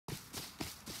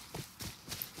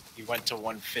He went to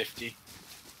 150.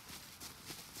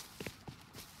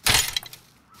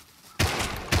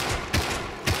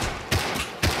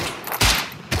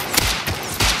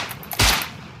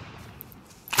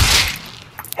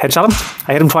 Headshot him?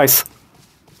 I hit him twice.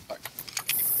 Fuck.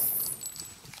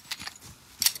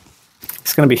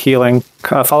 He's gonna be healing.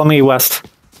 Follow me west.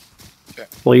 Okay.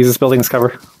 We'll use this building as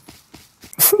cover.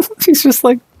 He's just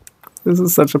like, this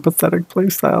is such a pathetic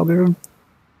playstyle, dude.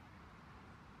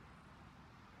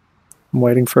 I'm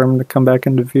waiting for him to come back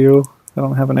into view. I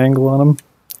don't have an angle on him.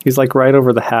 He's like right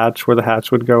over the hatch where the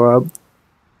hatch would go up.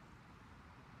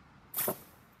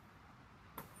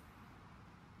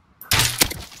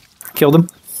 Killed him.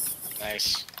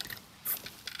 Nice.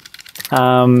 You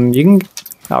can...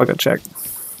 I'll go check.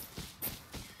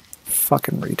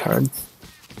 Fucking retard.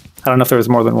 I don't know if there was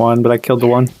more than one, but I killed the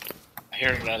one. I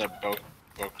hear another boat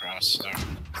cross. Oh,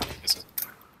 is it?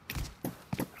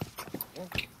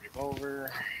 Okay,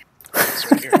 revolver.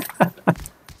 It's right here.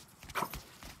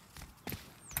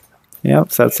 Yep,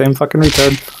 it's that same fucking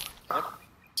retard. Yep.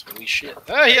 Holy shit.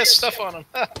 Ah, he has stuff on him.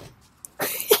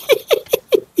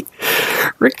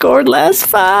 Record last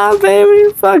 5,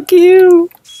 baby. Fuck you.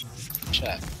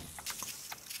 Chat.